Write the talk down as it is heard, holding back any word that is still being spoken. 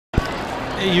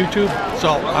Hey YouTube,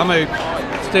 so I'm gonna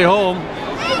stay home,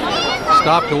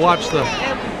 stop to watch the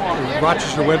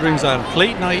Rochester Red Wings on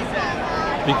plate night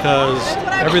because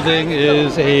everything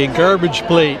is a garbage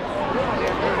plate,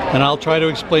 and I'll try to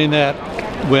explain that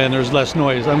when there's less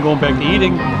noise. I'm going back to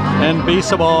eating and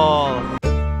baseball.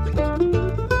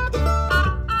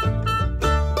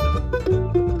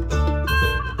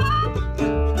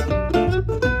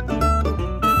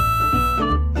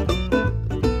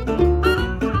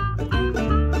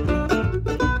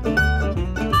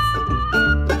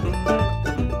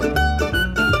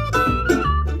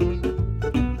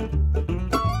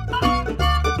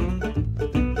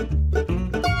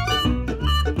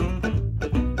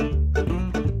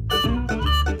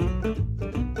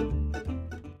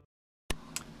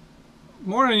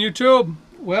 Morning YouTube.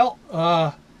 Well,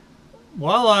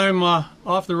 while I'm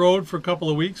off the road for a couple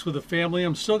of weeks with the family,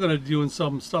 I'm still going to be doing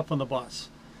some stuff on the bus.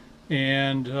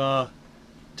 And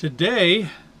today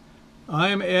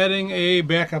I'm adding a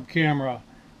backup camera.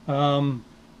 Not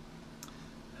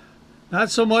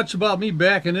so much about me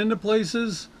backing into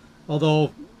places,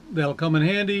 although that'll come in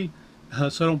handy,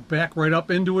 so I don't back right up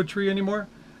into a tree anymore.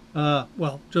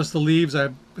 Well, just the leaves. I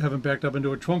haven't backed up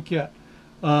into a trunk yet.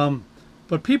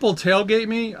 But people tailgate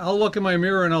me, I'll look in my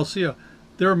mirror and I'll see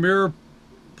their mirror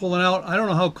pulling out. I don't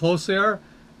know how close they are,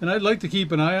 and I'd like to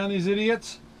keep an eye on these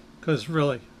idiots, because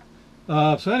really.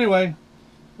 So anyway,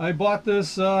 I bought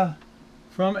this from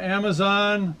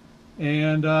Amazon,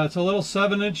 and it's a little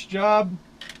 7-inch job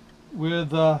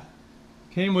with,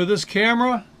 came with this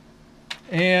camera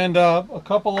and a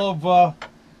couple of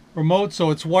remotes,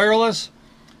 so it's wireless.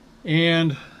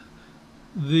 And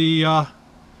the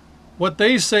what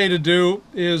they say to do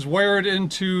is wire it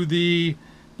into the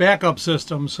backup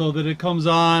system so that it comes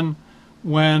on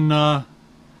when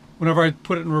whenever I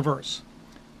put it in reverse,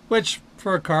 which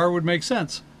for a car would make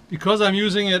sense. Because I'm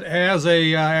using it as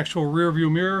a actual rear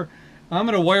view mirror, I'm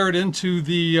going to wire it into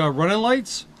the running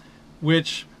lights,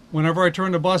 which whenever I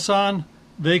turn the bus on,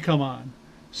 they come on.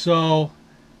 So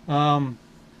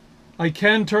I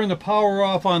can turn the power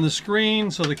off on the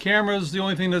screen, so the camera is the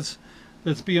only thing that's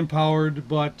being powered,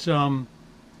 but we'll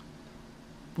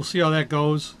see how that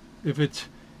goes.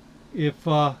 If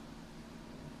I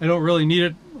don't really need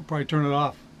it, I'll probably turn it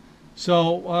off.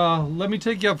 So let me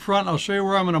take you up front. I'll show you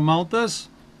where I'm going to mount this.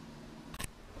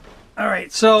 All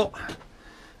right, so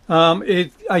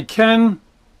I can,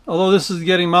 although this is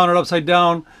getting mounted upside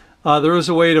down, there is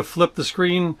a way to flip the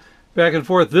screen back and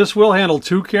forth. This will handle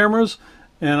 2 cameras,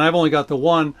 and I've only got the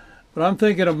one, but I'm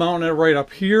thinking of mounting it right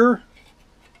up here.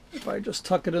 If I just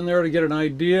tuck it in there to get an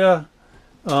idea.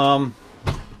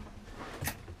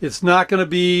 It's not going to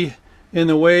be in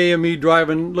the way of me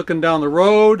driving, looking down the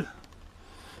road.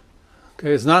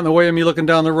 Okay, it's not in the way of me looking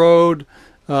down the road.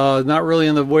 Not really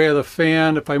in the way of the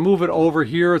fan. If I move it over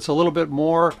here, it's a little bit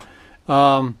more.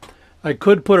 I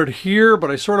could put it here,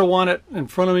 but I sort of want it in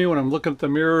front of me when I'm looking at the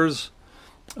mirrors.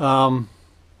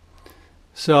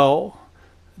 So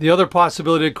the other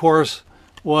possibility, of course,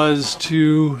 was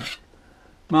to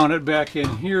mount it back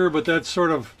in here, but that's sort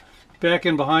of back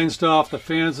in behind stuff. The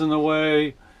fan's in the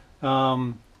way,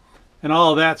 and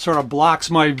all of that sort of blocks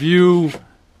my view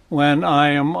when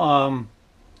I am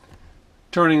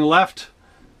turning left.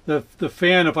 The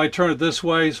fan, if I turn it this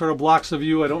way, sort of blocks the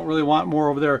view. I don't really want more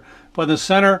over there, but in the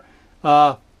center,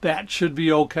 that should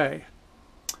be okay.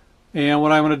 And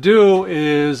what I'm going to do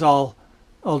is I'll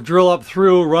drill up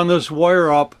through, run this wire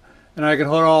up, and I can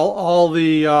hold all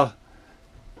the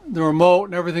remote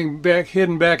and everything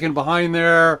hidden back in behind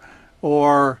there,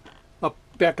 or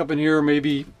back up in here.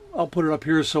 Maybe I'll put it up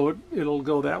here so it'll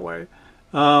go that way.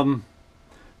 So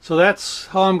that's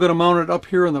how I'm going to mount it up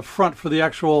here in the front for the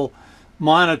actual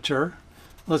monitor.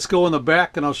 Let's go in the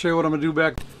back and I'll show you what I'm going to do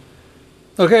back.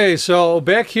 Okay, so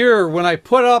back here, when I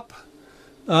put up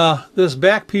this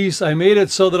back piece, I made it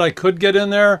so that I could get in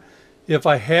there if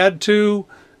I had to.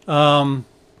 But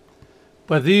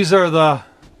these are the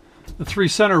 3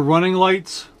 center running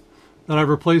lights that I've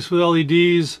replaced with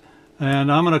LEDs,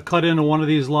 and I'm going to cut into one of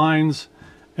these lines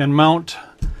and mount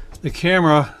the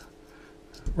camera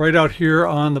right out here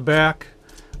on the back,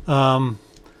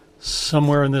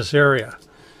 somewhere in this area.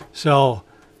 So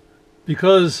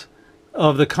because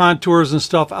of the contours and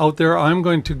stuff out there, I'm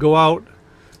going to go out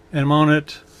and mount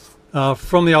it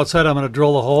from the outside. I'm going to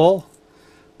drill a hole,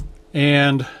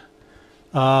 and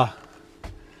that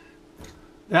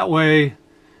way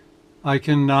I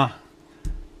can have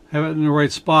it in the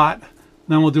right spot.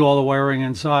 Then we'll do all the wiring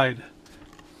inside.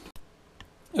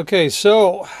 Okay,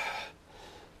 so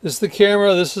this is the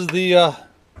camera. This is the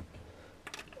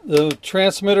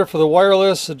transmitter for the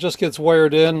wireless. It just gets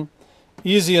wired in,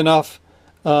 easy enough.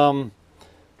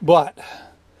 but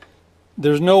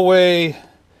there's no way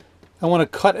I want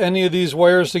to cut any of these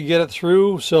wires to get it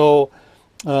through. So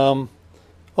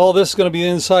all this is going to be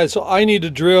inside, so I need to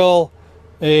drill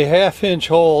a 1/2 inch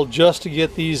hole just to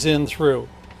get these in through.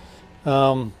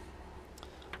 That's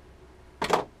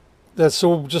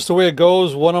just the way it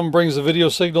goes. One of them brings the video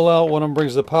signal out, one of them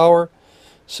brings the power.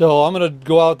 So I'm going to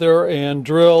go out there and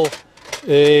drill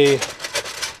a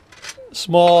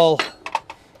small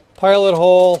pilot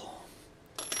hole,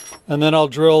 and then I'll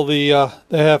drill the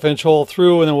 1/2 inch hole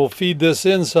through, and then we'll feed this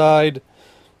inside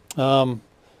after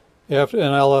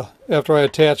I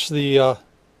attach the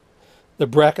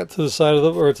bracket to the side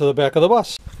of or to the back of the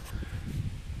bus.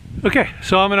 Okay,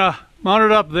 so I'm gonna mount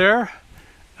it up there,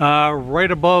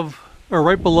 right above or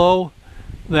right below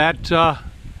that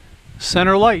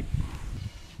center light.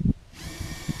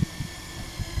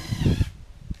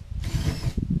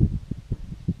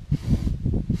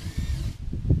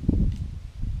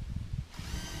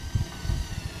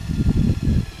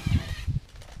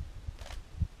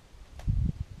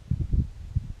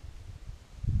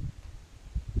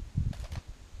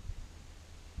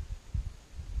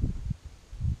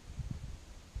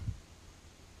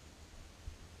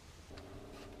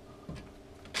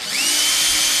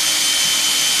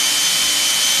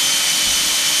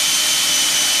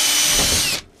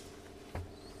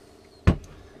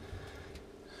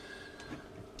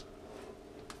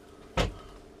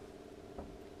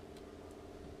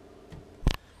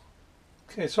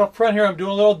 Okay, so up front here I'm doing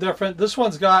a little different. This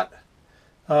one's got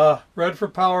red for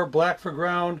power, black for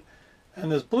ground,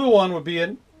 and this blue one would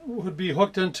be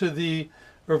hooked into the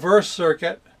reverse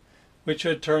circuit, which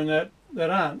should turn that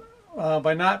on.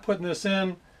 By not putting this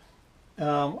in,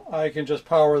 I can just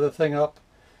power the thing up,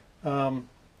 and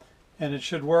it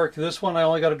should work. This one I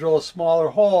only got to drill a smaller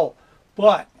hole,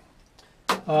 but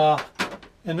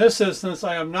in this instance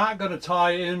I am not going to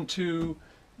tie into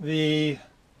the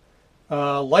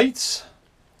lights,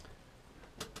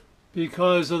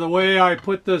 because of the way I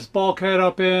put this bulkhead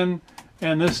up in,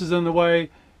 and this is in the way.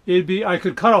 I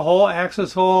could cut a hole,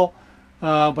 access hole,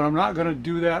 but I'm not going to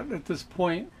do that at this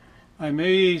point. I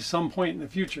may some point in the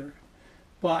future,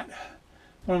 but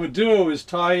what I'm going to do is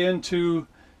tie into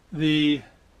the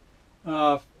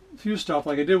fuse stuff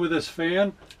like I did with this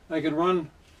fan. I can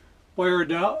run wire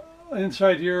down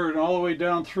inside here and all the way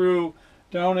down through,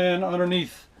 down in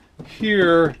underneath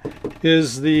here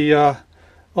is the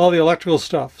all the electrical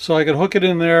stuff. So I could hook it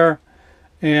in there,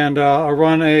 and I'll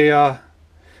run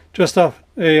just a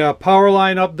power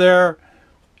line up there,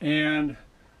 and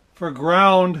for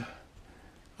ground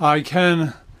I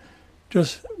can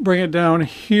just bring it down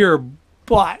here.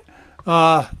 But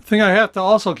the thing I have to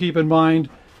also keep in mind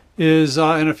is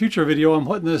in a future video I'm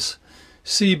putting this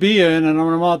CB in, and I'm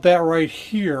going to mount that right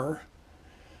here.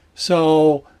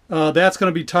 So that's going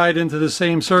to be tied into the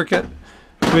same circuit,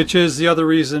 which is the other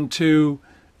reason to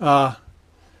have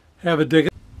a dig.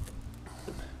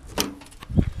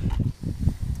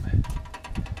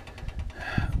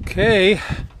 Okay,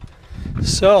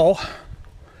 so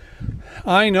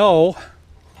I know,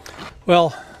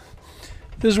 well,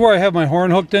 this is where I have my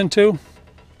horn hooked into.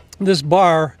 This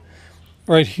bar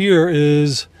right here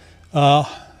is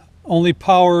only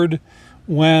powered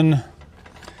when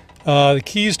the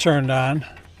key's turned on.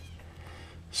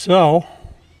 So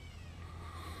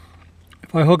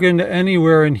if I hook into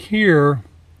anywhere in here,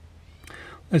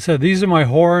 like I said, these are my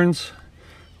horns,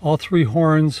 all three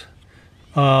horns.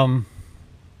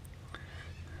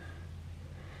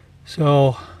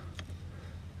 So,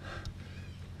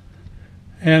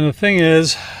 and the thing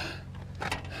is,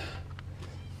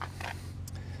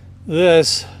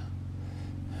 this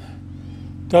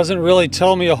doesn't really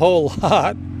tell me a whole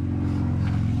lot.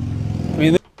 I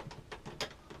mean,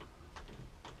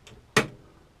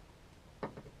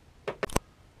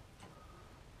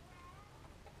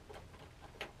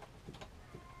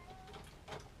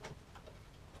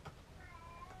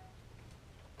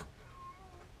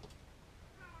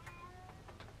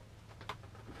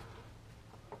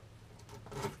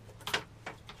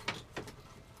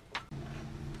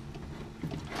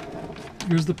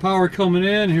 here's the power coming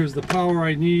in, here's the power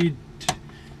I need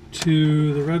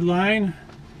to the red line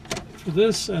for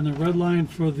this, and the red line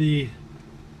for the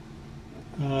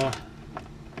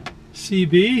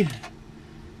CB.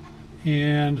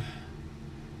 And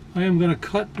I am going to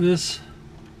cut this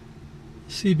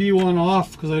CB one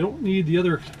off because I don't need the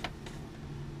other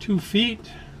 2 feet.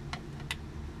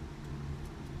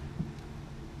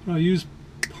 I'll use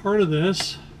part of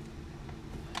this.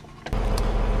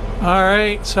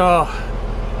 Alright, so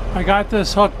I got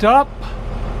this hooked up,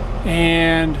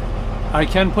 and I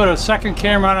can put a second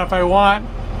camera on if I want.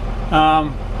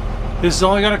 This is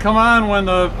only going to come on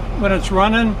when it's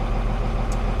running,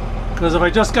 because if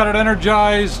I just got it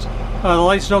energized, the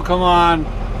lights don't come on.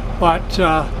 But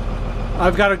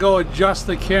I've got to go adjust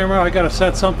the camera. I got to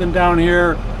set something down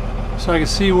here so I can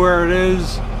see where it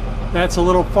is. That's a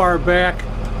little far back.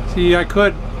 See, I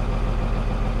could.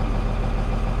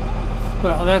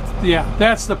 Well,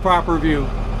 that's the proper view.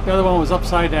 The other one was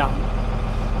upside down.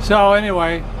 So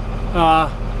anyway,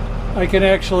 I can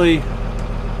actually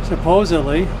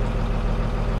supposedly.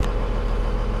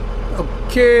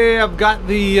 Okay, I've got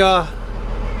the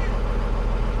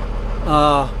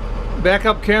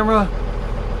backup camera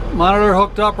monitor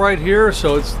hooked up right here,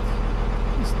 so it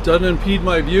doesn't impede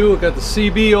my view. I've got the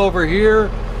CB over here.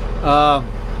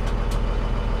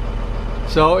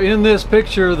 So in this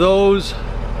picture, those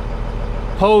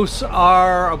posts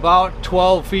are about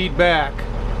 12 feet back.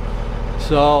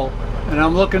 So, and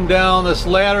I'm looking down this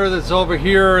ladder that's over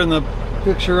here in the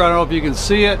picture. I don't know if you can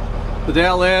see it, but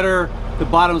that ladder, the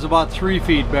bottom's about 3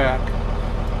 feet back.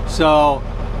 So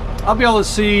I'll be able to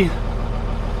see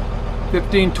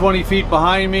 15-20 feet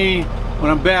behind me when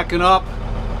I'm backing up.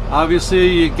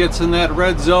 Obviously it gets in that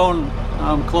red zone,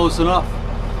 I'm close enough.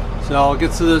 So it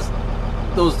gets to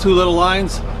those two little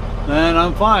lines, then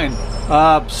I'm fine.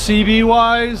 CB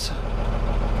wise,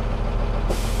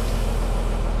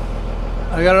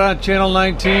 I got it on channel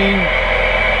 19,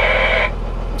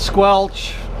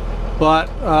 squelch, but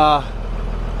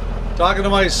talking to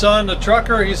my son, the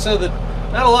trucker, he said that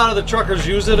not a lot of the truckers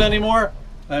use it anymore.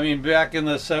 I mean, back in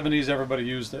the 70s, everybody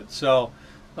used it. So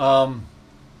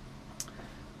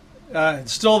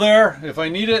it's still there if I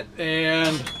need it,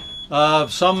 and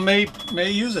some may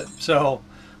use it. So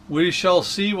we shall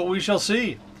see what we shall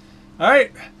see. All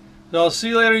right, so I'll see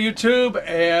you later, YouTube.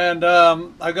 And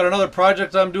I've got another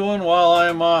project I'm doing while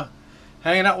I'm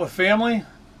hanging out with family,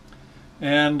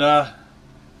 and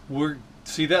we'll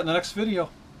see that in the next video.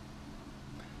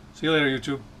 See you later,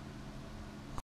 YouTube.